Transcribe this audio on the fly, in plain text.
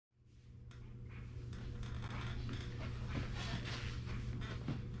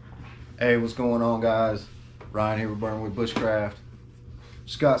Hey, what's going on, guys? Ryan here with Burnwood Bushcraft.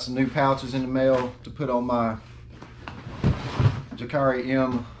 Just got some new pouches in the mail to put on my Jaakari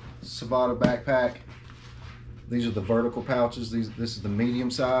M Savotta backpack. These are the vertical pouches. This is the medium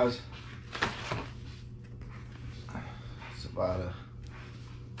size. Savotta.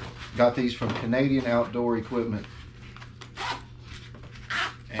 Got these from Canadian Outdoor Equipment,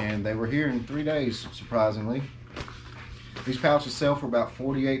 and they were here in 3 days, surprisingly. These pouches sell for about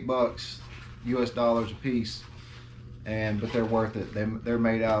 48 bucks US dollars a piece, but they're worth it. They're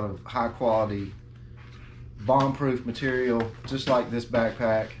made out of high quality bomb-proof material, just like this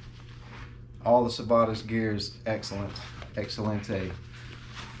backpack. All the Savotta's gear is excellent, excelente.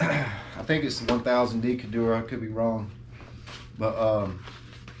 I think it's 1000D Cordura, I could be wrong, but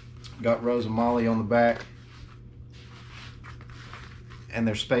got rows of molle on the back, and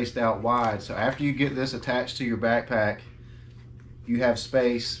they're spaced out wide. So after you get this attached to your backpack, you have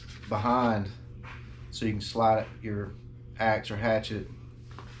space behind so you can slide your axe or hatchet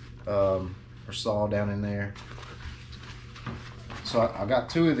or saw down in there. So I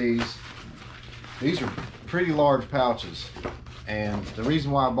got 2 of these. These are pretty large pouches, and the reason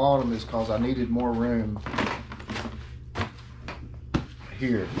why I bought them is because I needed more room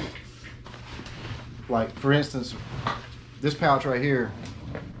here. Like, for instance, this pouch right here,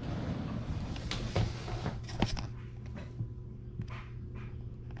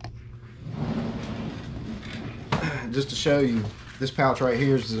 just to show you, this pouch right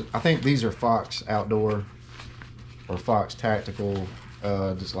here is, I think these are Fox Outdoor or Fox Tactical,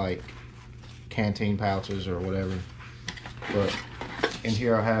 just like canteen pouches or whatever. But in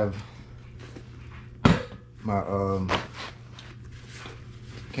here I have my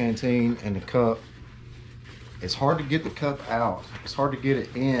canteen and the cup. It's hard to get the cup out. It's hard to get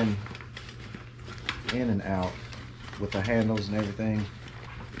it in and out with the handles and everything.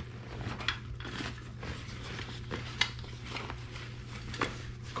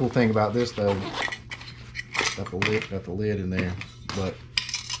 Cool thing about this though, got the lid in there. But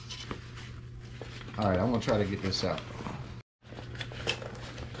all right, I'm gonna try to get this out.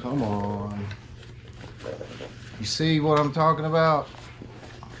 Come on, you see what I'm talking about?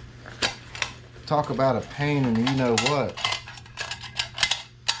 Talk about a pain in the you know what.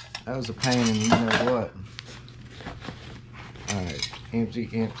 That was a pain in the you know what. All right,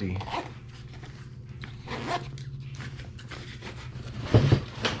 empty.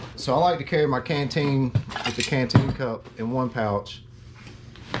 So I like to carry my canteen with the canteen cup in one pouch,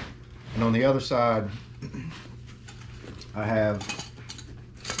 and on the other side I have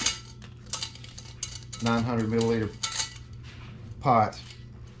 900 milliliter pot,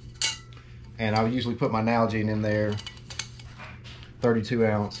 and I usually put my Nalgene in there, 32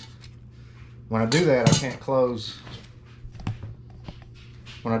 ounce. When I do that, I can't close.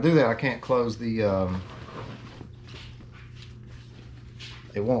 When I do that, I can't close the.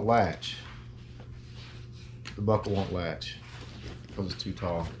 It won't latch. The buckle won't latch because it's too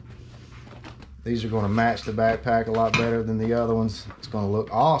tall. These are going to match the backpack a lot better than the other ones. It's going to look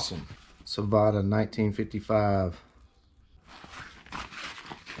awesome. Savotta 1955.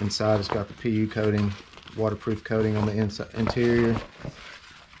 Inside it's got the PU coating, waterproof coating on the interior.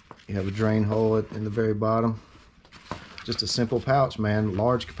 You have a drain hole in the very bottom. Just a simple pouch, man.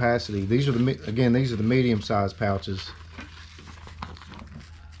 Large capacity. These are these are the medium-sized pouches.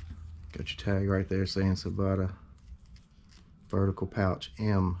 Got your tag right there saying Savotta vertical pouch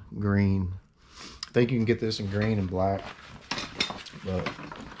M green. I think you can get this in green and black, but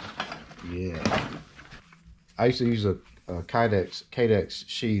yeah. I used to use a Kydex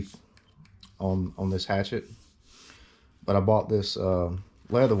sheath on this hatchet, but I bought this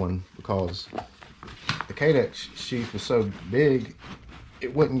leather one because the Kydex sheath was so big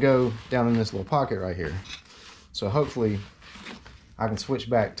it wouldn't go down in this little pocket right here. So hopefully I can switch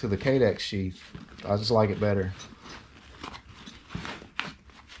back to the Kydex sheath. I just like it better.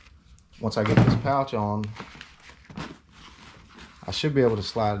 Once I get this pouch on, I should be able to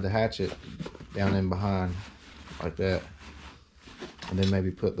slide the hatchet down in behind like that, and then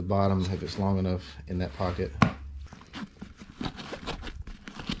maybe put the bottom, if it's long enough, in that pocket.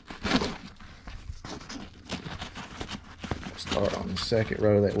 Start on the second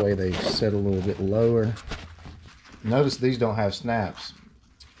row, that way they set a little bit lower. Notice these don't have snaps.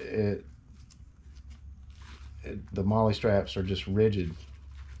 The molle straps are just rigid.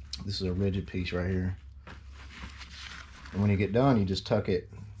 This is a rigid piece right here. And when you get done, you just tuck it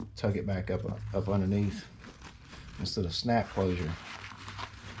back up underneath instead of snap closure,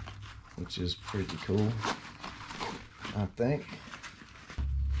 which is pretty cool, I think.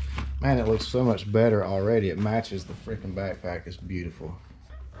 Man, it looks so much better already. It matches the freaking backpack. It's beautiful.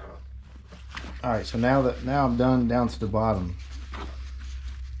 All right, so now I'm done down to the bottom,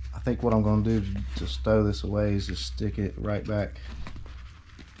 I think what I'm gonna do to stow this away is just stick it right back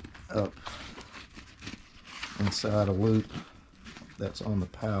up inside a loop that's on the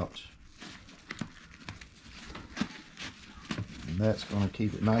pouch. And that's gonna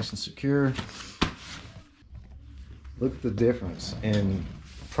keep it nice and secure. Look at the difference in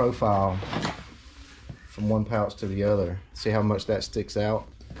profile from one pouch to the other. See how much that sticks out?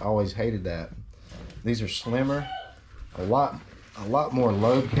 I always hated that. These are slimmer, a lot more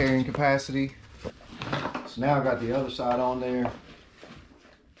load carrying capacity. So now I got the other side on there.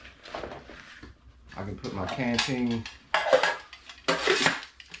 I can put my canteen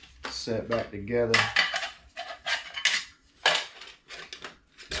set back together.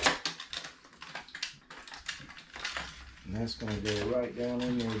 And that's gonna go right down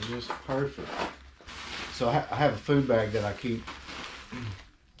in there just perfect. So I have a food bag that I keep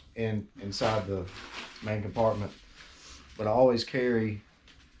inside the main compartment, but I always carry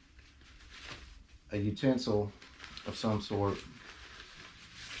a utensil of some sort.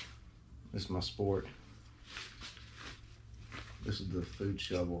 This is my sport. This is the food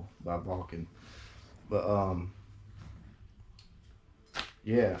shovel by Vulcan. But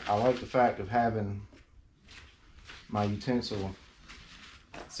yeah, I like the fact of having my utensil.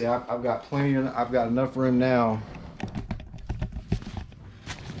 See, I've got plenty of, I've got enough room now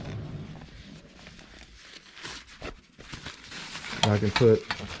I can put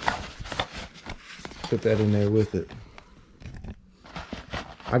that in there with it.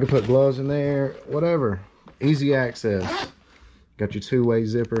 I can put gloves in there, whatever. Easy access. Got your two-way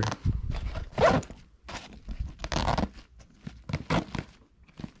zipper.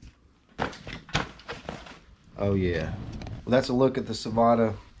 Oh yeah. Well, that's a look at the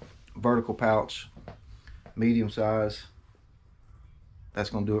Savotta vertical pouch, medium size. That's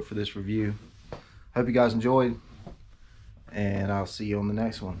gonna do it for this review. Hope you guys enjoyed, and I'll see you on the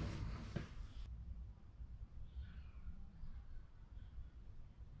next one.